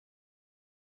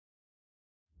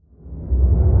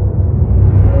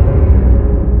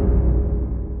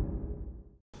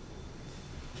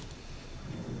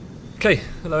Okay,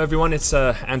 hello everyone, it's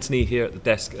Anthony here at the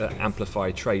desk at Amplify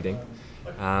Trading.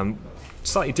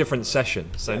 Slightly different session,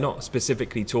 so not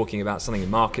specifically talking about something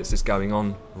in markets that's going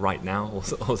on right now,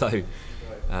 although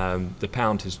the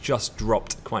pound has just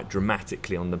dropped quite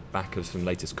dramatically on the back of some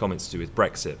latest comments to do with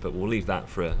Brexit, but we'll leave that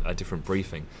for a different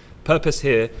briefing. Purpose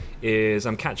here is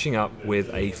I'm catching up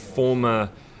with a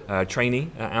former trainee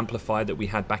at Amplify that we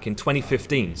had back in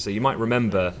 2015. So you might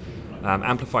remember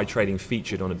Amplify Trading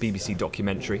featured on a BBC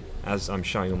documentary, as I'm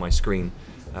showing on my screen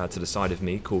to the side of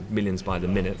me, called Millions by the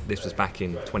Minute. This was back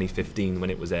in 2015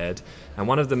 when it was aired. And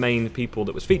one of the main people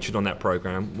that was featured on that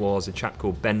programme was a chap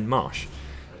called Ben Marsh.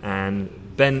 And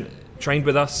Ben trained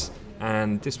with us,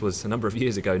 and this was a number of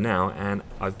years ago now, and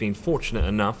I've been fortunate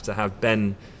enough to have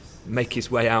Ben make his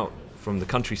way out from the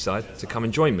countryside to come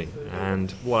and join me.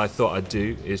 And what I thought I'd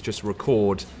do is just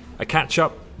record a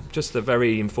catch-up, just a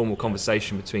very informal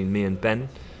conversation between me and Ben,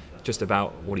 just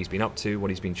about what he's been up to,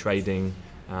 what he's been trading.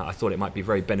 I thought it might be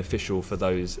very beneficial for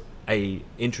those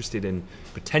interested in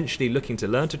potentially looking to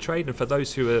learn to trade, and for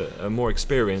those who are more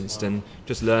experienced and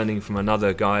just learning from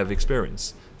another guy of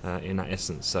experience in that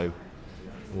essence. So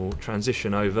we'll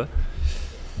transition over.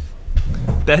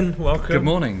 Ben, welcome. Good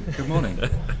morning. Good morning.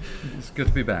 It's good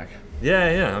to be back.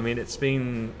 Yeah. I mean, it's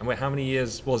been, how many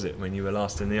years was it when you were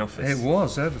last in the office? It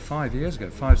was over 5 years ago,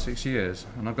 5-6 years,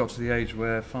 and I've got to the age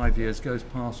where 5 years goes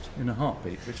past in a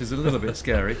heartbeat, which is a little bit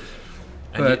scary.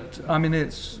 But I mean,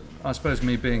 I suppose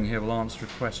me being here will answer a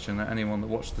question that anyone that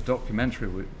watched the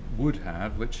documentary would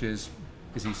have, which is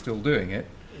he still doing it?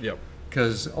 Yep.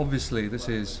 Because obviously this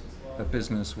is a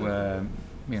business where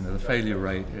the failure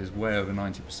rate is way over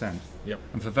 90%. Yep.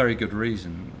 And for very good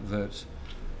reason. That,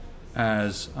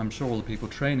 as I'm sure all the people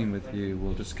training with you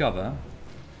will discover,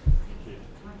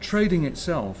 trading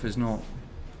itself is not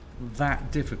that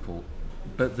difficult,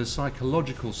 but the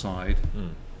psychological side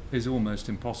is almost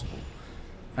impossible.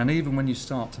 And even when you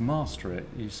start to master it,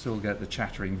 you still get the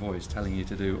chattering voice telling you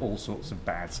to do all sorts of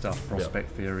bad stuff,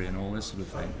 prospect theory and all this sort of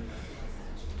thing.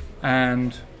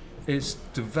 And it's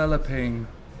developing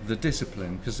the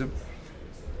discipline, because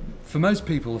for most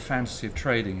people the fantasy of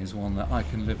trading is one that I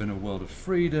can live in a world of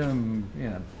freedom,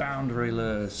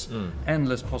 boundaryless,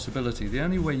 endless possibility. The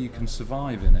only way you can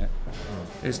survive in it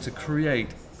is to create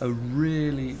a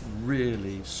really,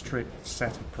 really strict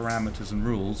set of parameters and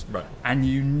rules, and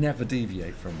you never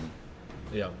deviate from them.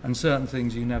 Yeah. And certain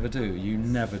things you never do. You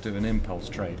never do an impulse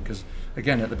trade, because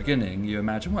again, at the beginning you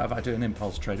imagine, well, if I do an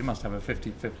impulse trade it must have a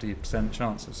 50%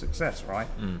 chance of success, right?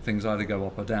 Things either go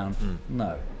up or down.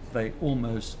 No, they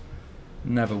almost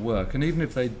never work. And even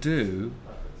if they do,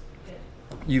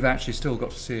 you've actually still got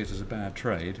to see it as a bad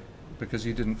trade, because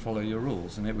you didn't follow your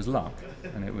rules, and it was luck,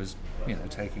 and it was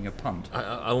taking a punt.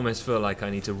 I almost feel like I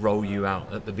need to roll you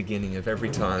out at the beginning of every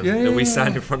time that we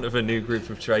stand in front of a new group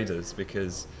of traders,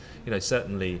 because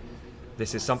certainly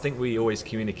this is something we always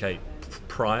communicate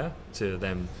prior to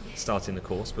them starting the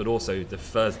course, but also the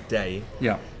first day.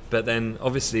 Yeah. But then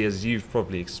obviously, as you've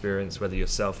probably experienced, whether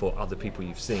yourself or other people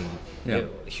you've seen,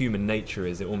 human nature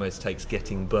is it almost takes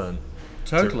getting burnt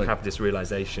to have this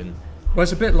realization. Well,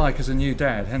 it's a bit like as a new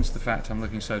dad, hence the fact I'm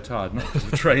looking so tired, not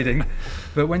because of trading,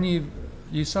 but when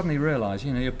you suddenly realise,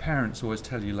 your parents always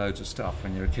tell you loads of stuff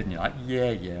when you're a kid, and you're like,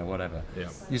 yeah, whatever. Yeah.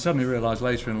 You suddenly realise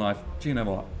later in life, do you know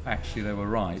what? Actually, they were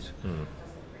right.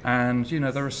 And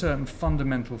there are certain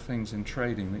fundamental things in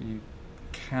trading that you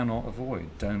cannot avoid.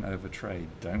 Don't overtrade.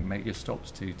 Don't make your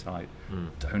stops too tight.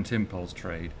 Don't impulse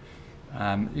trade.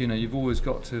 You've always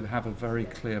got to have a very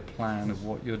clear plan of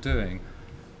what you're doing.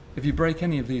 If you break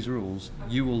any of these rules,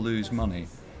 you will lose money.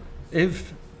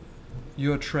 If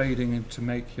you're trading to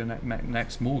make your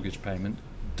next mortgage payment,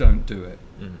 don't do it,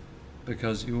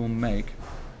 because you will make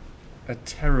a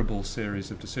terrible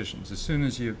series of decisions. As soon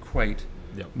as you equate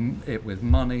it with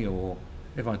money, or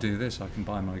if I do this I can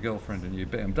buy my girlfriend a new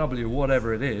BMW,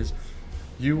 whatever it is,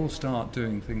 you will start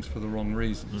doing things for the wrong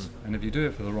reasons. And if you do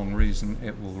it for the wrong reason,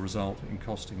 it will result in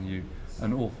costing you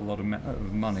an awful lot of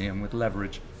money, and with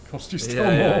leverage cost you still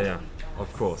more. Yeah.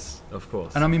 Of course.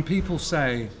 And I mean, people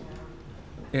say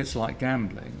it's like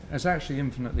gambling. It's actually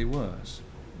infinitely worse,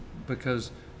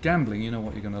 because gambling, you know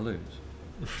what you're going to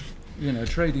lose.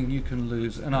 Trading, you can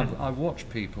lose. And I've watched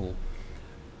people.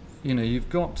 You've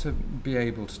got to be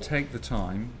able to take the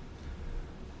time.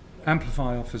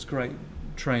 Amplify offers great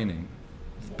training,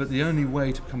 but the only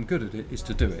way to become good at it is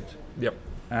to do it. Yep.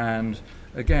 And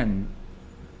again,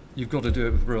 you've got to do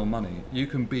it with real money. You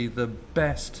can be the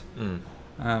best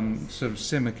sort of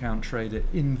sim account trader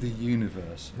in the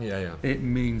universe. It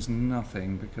means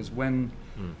nothing, because when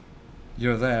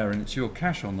you're there and it's your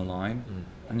cash on the line,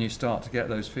 and you start to get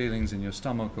those feelings in your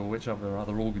stomach or whichever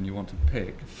other organ you want to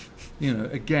pick, you know,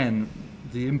 again,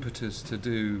 the impetus to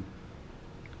do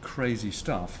crazy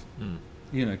stuff,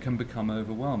 you know, can become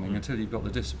overwhelming until you've got the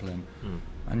discipline.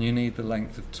 And you need the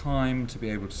length of time to be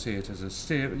able to see it as a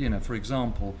steer. You know, for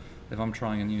example, if I'm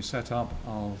trying a new setup,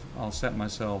 I'll set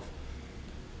myself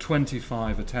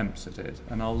 25 attempts at it,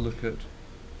 and I'll look at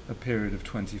a period of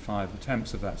 25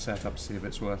 attempts of that setup to see if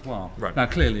it's worthwhile. Right. Now,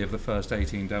 clearly, if the first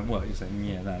 18 don't work, you say,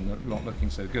 yeah, they're not looking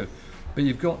so good. But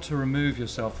you've got to remove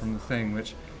yourself from the thing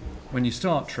which, when you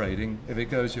start trading, if it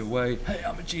goes your way, hey,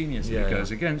 I'm a genius. If it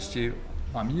goes against you,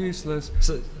 I'm useless.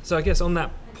 So I guess on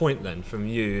that point then, from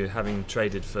you having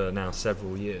traded for now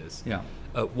several years,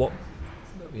 what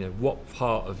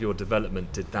part of your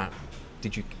development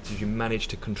did you manage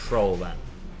to control that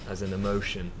as an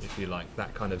emotion, if you like,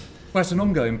 that kind of? Well, it's an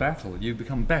ongoing battle. You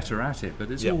become better at it, but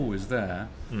it's always there.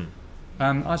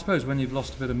 I suppose when you've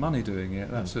lost a bit of money doing it,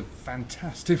 that's a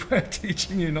fantastic way of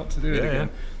teaching you not to do it again.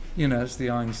 You know, it's the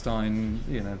Einstein,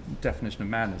 you know, definition of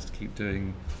madness to keep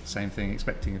doing the same thing,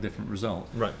 expecting a different result.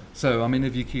 Right. So, I mean,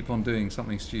 if you keep on doing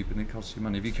something stupid and it costs you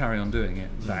money, if you carry on doing it,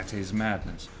 that is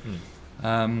madness.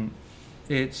 But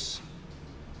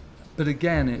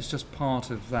again, it's just part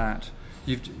of that.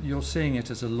 You're seeing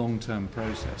it as a long-term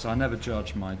process. I never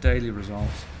judge my daily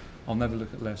results. I'll never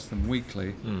look at less than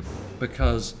weekly,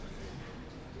 because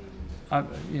I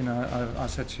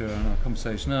said to you in a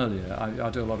conversation earlier, I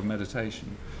do a lot of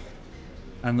meditation,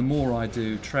 and the more I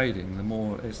do trading, the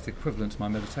more it's the equivalent to my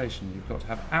meditation. You've got to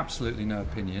have absolutely no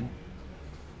opinion,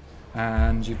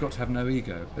 and you've got to have no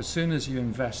ego. As soon as you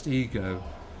invest ego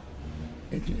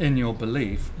in your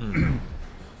belief,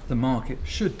 the market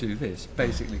should do this,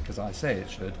 basically because I say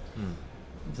it should,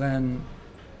 then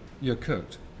you're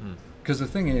cooked. Because the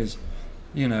thing is,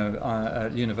 you know,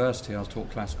 at university I was taught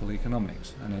classical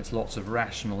economics, and it's lots of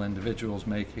rational individuals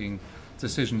making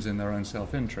decisions in their own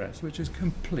self-interest, which is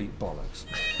complete bollocks.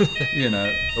 You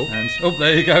know, and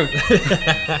there you go.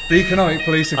 The economic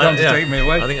police have come to take me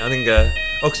away. I think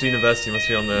Oxford University must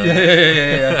be on the.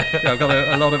 Yeah, I've got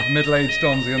a lot of middle-aged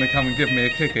dons who are going to come and give me a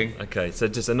kicking. Okay, so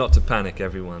just not to panic,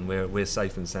 everyone. We're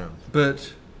safe and sound.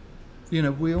 But you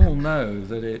know, we all know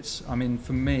that it's. I mean,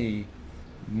 for me,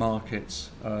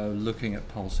 markets are looking at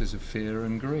pulses of fear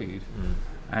and greed,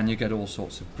 and you get all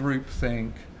sorts of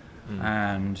groupthink.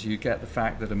 And you get the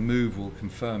fact that a move will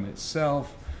confirm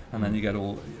itself, and then you get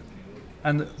all.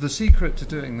 And the secret to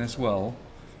doing this well,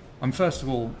 first of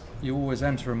all, you always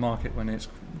enter a market when it's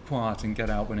quiet and get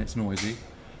out when it's noisy.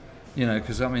 You know,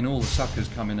 because I mean, all the suckers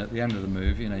come in at the end of the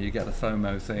move. You know, you get the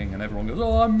FOMO thing, and everyone goes,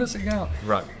 "Oh, I'm missing out."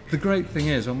 Right. The great thing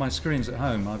is, on my screens at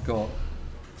home, I've got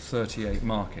 38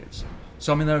 markets.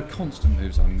 So I mean, there are constant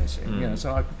moves I'm missing. You know,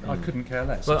 so I couldn't care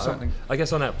less. Well, I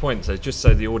guess on that point, so just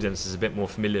so the audience is a bit more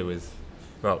familiar with,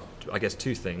 well, I guess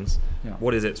two things.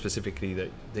 What is it specifically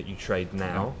that you trade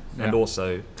now, and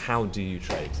also how do you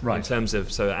trade? Right. In terms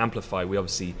of, so at Amplify, we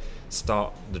obviously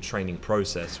start the training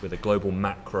process with a global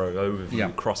macro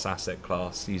overview, cross asset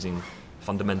class, using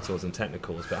fundamentals and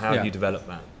technicals. But how do you develop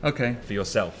that for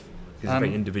yourself? Because it's a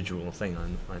very individual thing,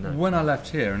 I know. When I left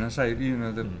here, and I say, you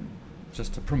know,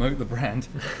 just to promote the brand,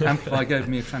 Amplify gave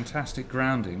me a fantastic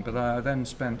grounding, but I then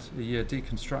spent a year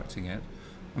deconstructing it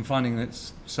and finding that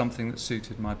it's something that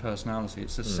suited my personality.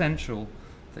 It's essential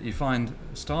that you find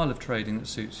a style of trading that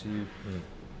suits you,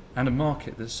 and a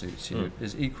market that suits you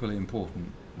is equally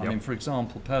important. I mean, for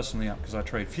example, personally, because I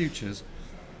trade futures,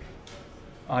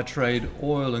 I trade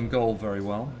oil and gold very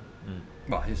well.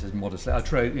 Well, he says modestly. I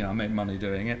trade, you know, I make money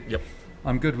doing it.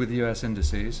 I'm good with US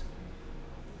indices.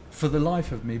 For the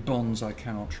life of me, bonds I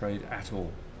cannot trade at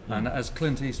all. And as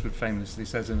Clint Eastwood famously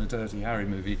says in a Dirty Harry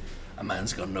movie, a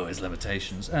man's got to know his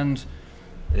limitations. And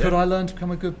could I learn to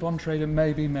become a good bond trader?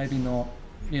 Maybe, maybe not.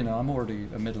 You know, I'm already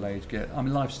a middle-aged git. I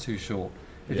mean, life's too short.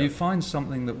 If you find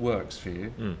something that works for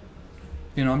you,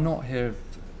 you know, I'm not here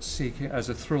seeking as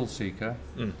a thrill seeker.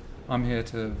 I'm here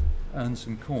to earn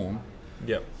some corn.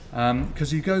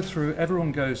 Because you go through,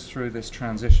 everyone goes through this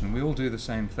transition. We all do the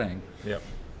same thing.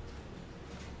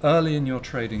 Early in your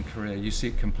trading career, you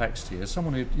seek complexity. As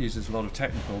someone who uses a lot of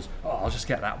technicals, I'll just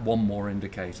get that one more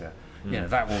indicator. You know,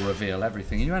 that will reveal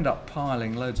everything. You end up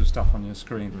piling loads of stuff on your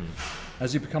screen.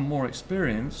 As you become more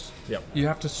experienced, you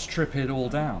have to strip it all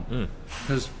down.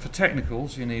 Because for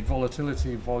technicals, you need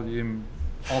volatility, volume,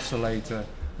 oscillator,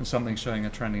 and something showing a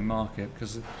trending market.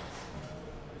 Because,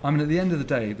 I mean, at the end of the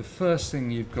day, the first thing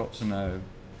you've got to know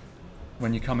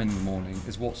when you come in the morning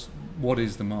is what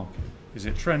is the market? Is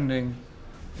it trending?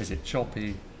 Is it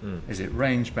choppy? Is it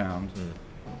range bound?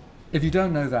 If you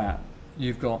don't know that,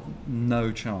 you've got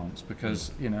no chance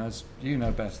because, as you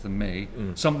know better than me,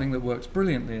 something that works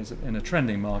brilliantly in a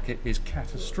trending market is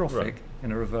catastrophic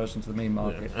in a reversion to the mean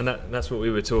market. Yeah. And that's what we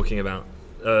were talking about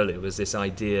earlier, was this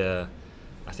idea,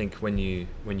 I think, when you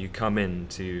come in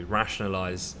to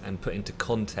rationalize and put into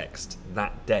context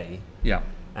that day,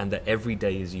 and that every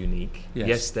day is unique.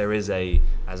 Yes, there is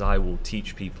as I will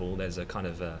teach people, there's a kind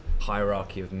of a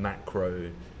hierarchy of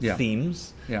macro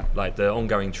themes. Like the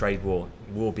ongoing trade war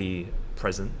will be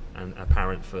present and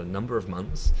apparent for a number of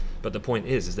months. But the point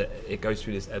is that it goes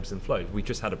through this ebbs and flows. We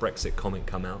just had a Brexit comment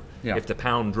come out. If the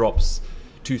pound drops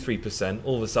 2-3%,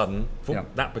 all of a sudden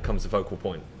that becomes the focal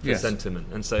point for sentiment.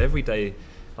 And so every day,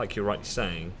 like you're rightly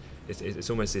saying, it's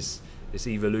almost this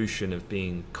evolution of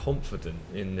being confident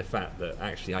in the fact that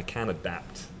actually I can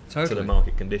adapt to the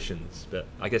market conditions. But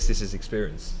I guess this is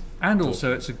experience. And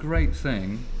also it's a great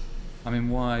thing. I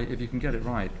mean, if you can get it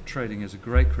right, trading is a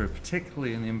great career,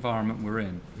 particularly in the environment we're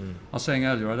in. I was saying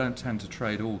earlier, I don't tend to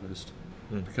trade August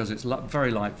because it's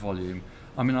very light volume.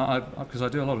 I mean, because I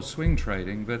do a lot of swing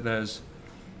trading, but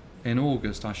in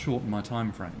August I shorten my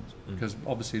time frames because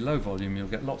obviously low volume, you'll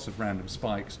get lots of random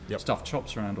spikes, stuff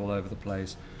chops around all over the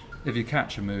place. If you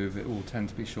catch a move, it will tend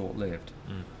to be short-lived.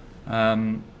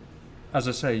 As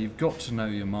I say, you've got to know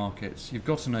your markets, you've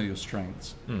got to know your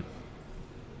strengths.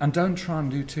 And don't try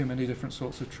and do too many different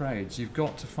sorts of trades. You've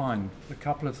got to find a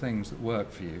couple of things that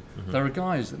work for you. There are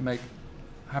guys that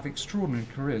have extraordinary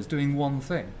careers doing one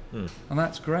thing, and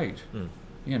that's great.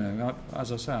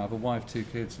 As I say, I have a wife, 2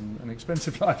 kids, and an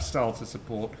expensive lifestyle to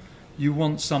support. You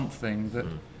want something that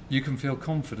you can feel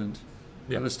confident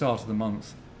at the start of the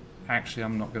month. Actually,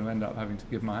 I'm not going to end up having to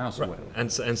give my house away.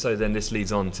 And so then this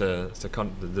leads on to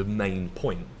kind of the main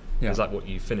point. It's like what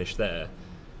you finished there.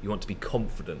 You want to be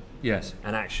confident. Yes.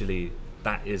 And actually,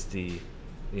 that is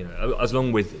as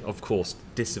long with, of course,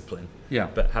 discipline.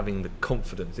 But having the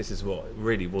confidence, this is what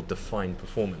really will define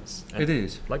performance. And it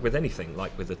is. Like with anything,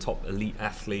 like with the top elite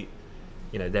athlete,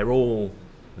 they're all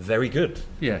very good.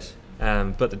 Yes.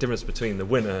 But the difference between the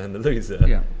winner and the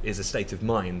loser is a state of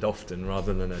mind often,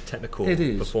 rather than a technical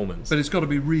performance. But it's got to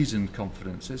be reasoned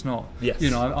confidence. It's not. Yes,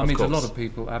 I meet a lot of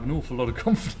people have an awful lot of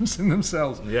confidence in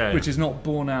themselves, which is not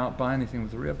borne out by anything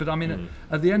with the real. But I mean,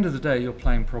 at the end of the day, you're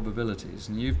playing probabilities,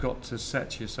 and you've got to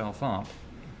set yourself up.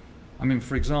 I mean,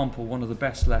 for example, one of the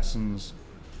best lessons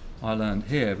I learned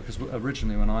here, because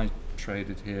originally when I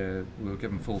traded here, we were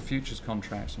given full futures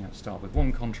contracts, and you had to start with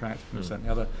one contract and set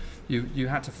the other. You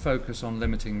had to focus on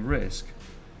limiting risk,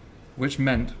 which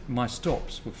meant my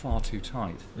stops were far too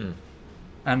tight.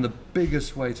 And the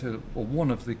biggest way or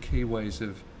one of the key ways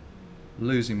of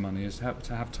losing money is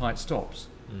to have tight stops,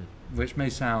 which may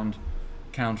sound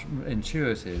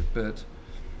counterintuitive, but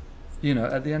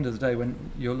at the end of the day,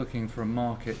 when you're looking for a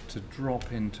market to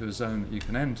drop into a zone that you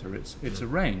can enter, it's a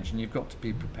range, and you've got to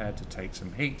be prepared to take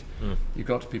some heat. You've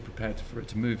got to be prepared for it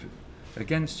to move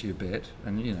against you a bit,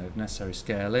 and if necessary,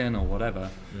 scale in or whatever.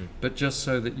 But just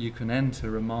so that you can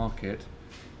enter a market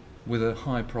with a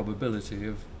high probability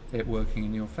of it working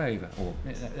in your favour, or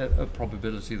a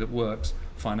probability that works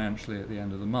financially at the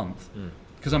end of the month.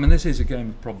 Because I mean, this is a game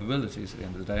of probabilities at the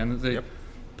end of the day, and the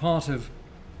part of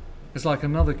it's like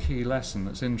another key lesson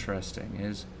that's interesting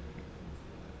is,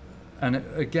 and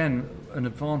again, an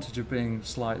advantage of being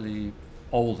slightly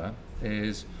older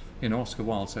is, Oscar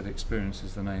Wilde said experience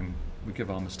is the name we give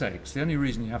our mistakes. The only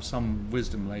reason you have some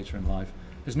wisdom later in life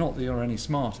is not that you're any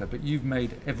smarter, but you've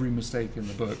made every mistake in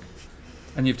the book,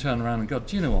 and you've turned around and gone,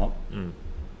 do you know what?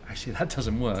 Actually, that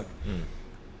doesn't work.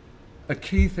 A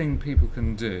key thing people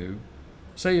can do,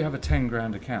 say you have a 10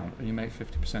 grand account and you make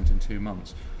 50% in 2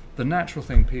 months. The natural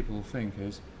thing people will think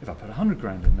is, if I put 100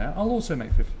 grand in there, I'll also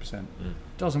make 50%.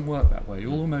 Doesn't work that way.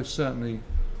 You'll almost certainly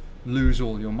lose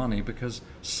all your money, because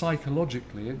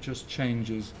psychologically it just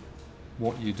changes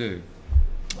what you do.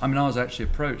 I mean, I was actually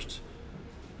approached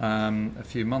a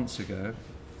few months ago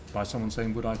by someone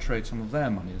saying, would I trade some of their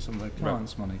money or some of their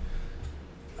clients' money?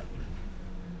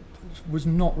 Was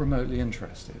not remotely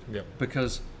interested,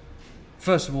 because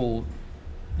first of all,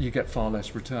 you get far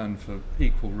less return for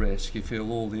equal risk. You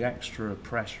feel all the extra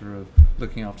pressure of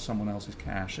looking after someone else's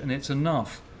cash, and it's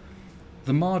enough.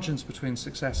 The margins between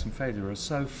success and failure are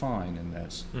so fine in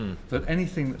this that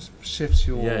anything that shifts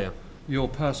your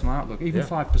personal outlook, even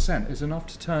 5%, is enough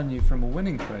to turn you from a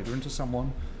winning trader into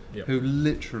someone who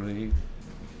literally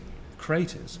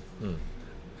craters.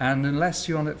 And unless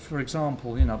you're on it, for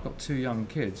example, I've got 2 young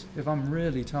kids. If I'm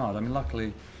really tired, I mean,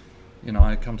 luckily,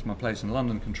 I come to my place in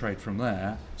London, can trade from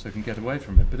there, so I can get away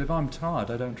from it. But if I'm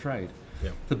tired, I don't trade.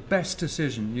 The best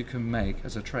decision you can make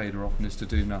as a trader often is to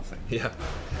do nothing. Yeah.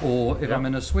 Or if I'm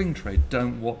in a swing trade,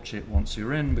 don't watch it once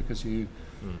you're in, because you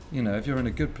know, if you're in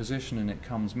a good position and it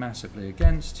comes massively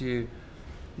against you,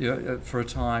 for a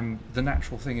time, the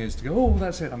natural thing is to go, oh,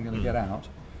 that's it, I'm going to get out.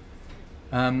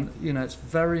 You know, it's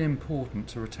very important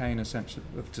to retain a sense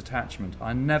of detachment.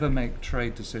 I never make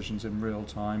trade decisions in real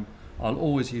time. I'll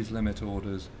always use limit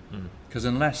orders, because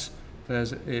unless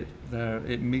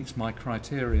it meets my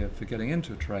criteria for getting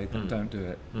into a trade, then don't do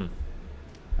it.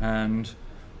 And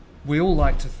we all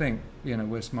like to think, you know,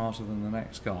 we're smarter than the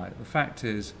next guy. The fact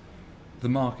is, the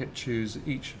market chews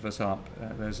each of us up.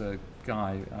 There's a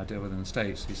guy I deal with in the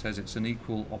States, he says it's an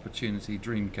equal opportunity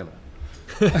dream killer.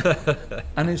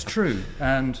 And it's true.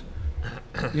 And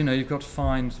you know, you've got to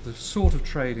find the sort of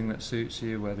trading that suits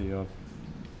you, whether you're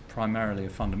primarily a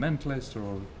fundamentalist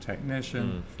or a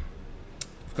technician.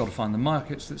 You've got to find the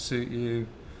markets that suit you.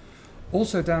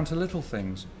 Also down to little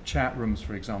things, chat rooms,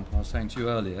 for example. I was saying to you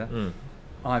earlier,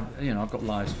 I've got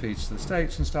live feeds to the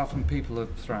States and stuff, and people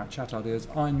have thrown out chat ideas.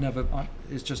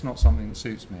 It's just not something that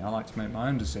suits me. I like to make my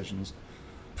own decisions.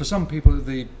 For some people,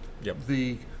 the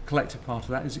collective part of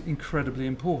that is incredibly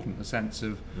important, the sense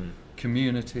of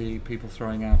community, people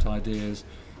throwing out ideas.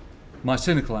 My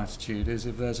cynical attitude is,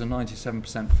 if there's a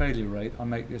 97% failure rate, I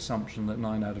make the assumption that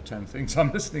 9 out of 10 things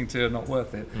I'm listening to are not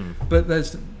worth it. But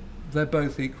they're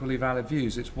both equally valid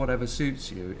views. It's whatever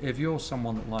suits you. If you're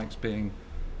someone that likes being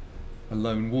a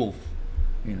lone wolf,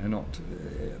 you know,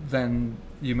 then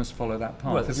you must follow that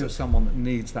path. Well, if you're someone that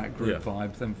needs that group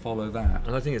vibe, then follow that.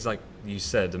 And I think it's like you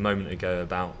said a moment ago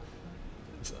about,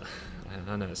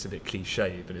 I know it's a bit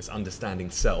cliche, but it's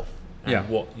understanding self and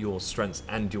what your strengths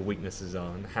and your weaknesses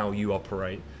are, and how you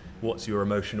operate, what's your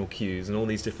emotional cues, and all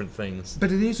these different things.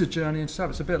 But it is a journey in itself.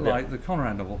 It's a bit like the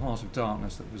Conrad novel, Heart of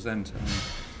Darkness, that was then turned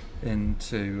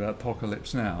into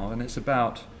Apocalypse Now, and it's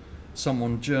about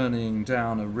someone journeying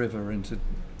down a river in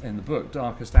the book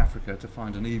Darkest Africa to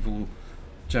find an evil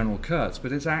General Kurtz,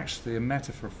 but it's actually a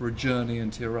metaphor for a journey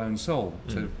into your own soul,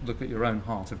 to look at your own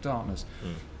heart of darkness.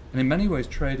 And in many ways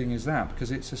trading is that,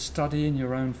 because it's a study in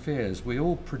your own fears. We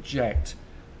all project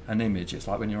an image. It's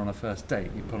like when you're on a first date,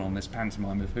 you put on this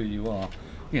pantomime of who you are.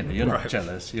 You know, you're not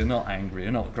jealous, you're not angry,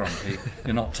 you're not grumpy,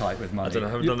 you're not tight with money. I don't know,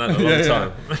 I haven't done that in a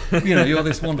long time. You know, you're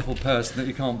this wonderful person that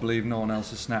you can't believe no one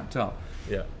else has snapped up.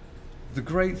 The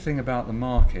great thing about the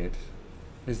market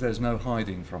is there's no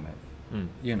hiding from it.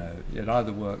 You know, it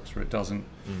either works or it doesn't.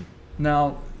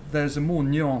 Now, there's a more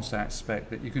nuanced aspect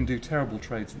that you can do terrible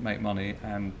trades that make money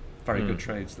and very good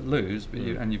trades that lose, but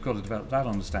and you've got to develop that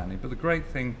understanding. But the great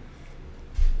thing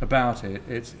about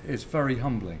it's very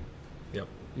humbling.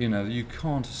 You know, you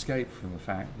can't escape from the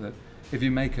fact that if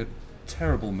you make a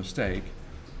terrible mistake,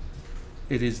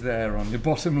 it is there on your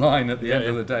bottom line at the end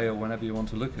of the day, or whenever you want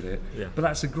to look at it. But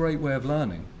that's a great way of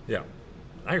learning.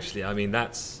 Actually, I mean,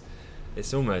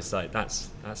 it's almost like that's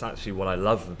actually what I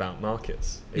love about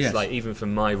markets. It's like, even for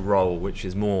my role, which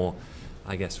is more,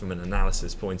 I guess, from an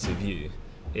analysis point of view,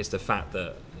 it's the fact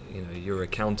that, you know, you're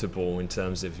accountable in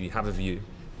terms of you have a view,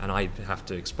 and I have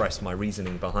to express my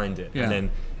reasoning behind it, and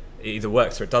then it either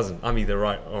works or it doesn't. I'm either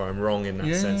right or I'm wrong in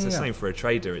that sense. The same for a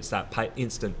trader. It's that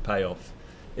instant payoff.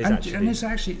 And it's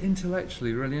actually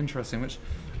intellectually really interesting, which,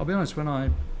 I'll be honest, when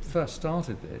I first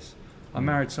started this, I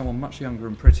married someone much younger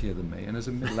and prettier than me, and as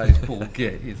a middle-aged bald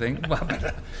git, you think, well,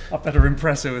 I better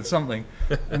impress her with something,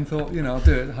 and thought, you know, I'll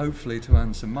do it hopefully to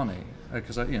earn some money,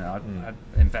 because I'd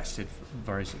invested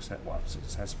very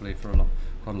successfully for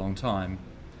quite a long time,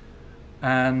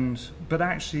 but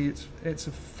actually it's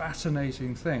a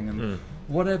fascinating thing, and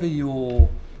whatever your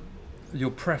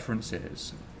preference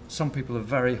is. Some people are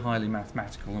very highly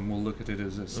mathematical and will look at it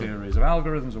as a series of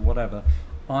algorithms or whatever.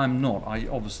 I'm not. I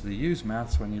obviously use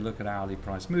maths when you look at hourly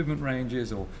price movement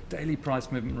ranges or daily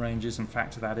price movement ranges and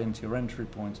factor that into your entry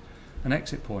points and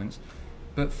exit points.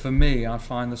 But for me, I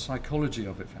find the psychology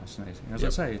of it fascinating. As I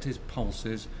say, it is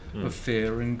pulses of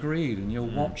fear and greed, and you're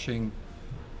watching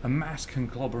a mass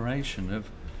conglomeration of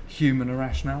human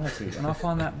irrationality, and I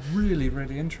find that really,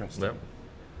 really interesting.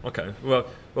 Okay. Well,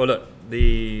 look,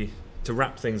 to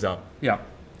wrap things up.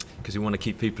 Because we want to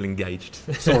keep people engaged.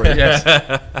 Sorry.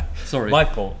 My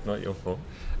fault, not your fault.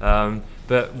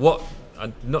 But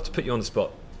not to put you on the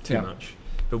spot too much,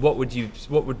 but what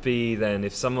would be then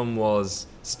if someone was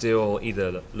still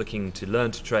either looking to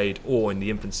learn to trade or in the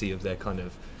infancy of their kind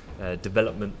of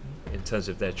development in terms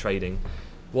of their trading?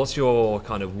 What's your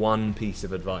kind of one piece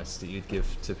of advice that you'd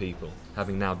give to people,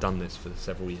 having now done this for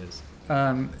several years?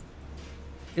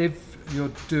 If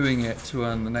you're doing it to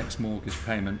earn the next mortgage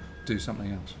payment, do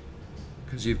something else,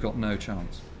 because you've got no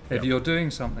chance. If you're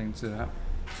doing something to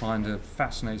find a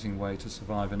fascinating way to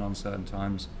survive in uncertain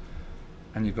times,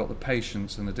 and you've got the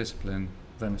patience and the discipline,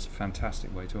 then it's a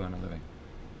fantastic way to earn a living.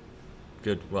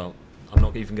 Good. Well, I'm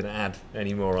not even going to add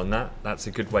any more on that. That's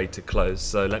a good way to close.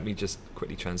 So let me just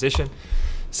quickly transition.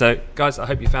 So guys, I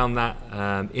hope you found that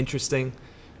interesting.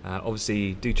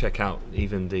 Obviously, do check out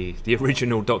even the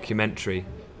original documentary.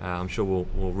 I'm sure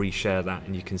we'll reshare that,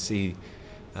 and you can see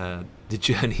the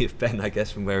journey of Ben, I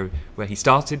guess, from where he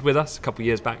started with us a couple of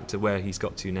years back to where he's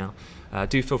got to now.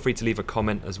 Do feel free to leave a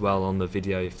comment as well on the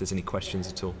video if there's any questions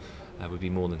at all. We'd be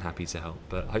more than happy to help.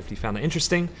 But hopefully you found that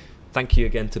interesting. Thank you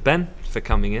again to Ben for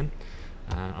coming in.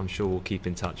 I'm sure we'll keep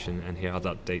in touch and hear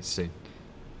other updates soon.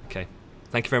 Okay,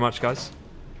 thank you very much, guys.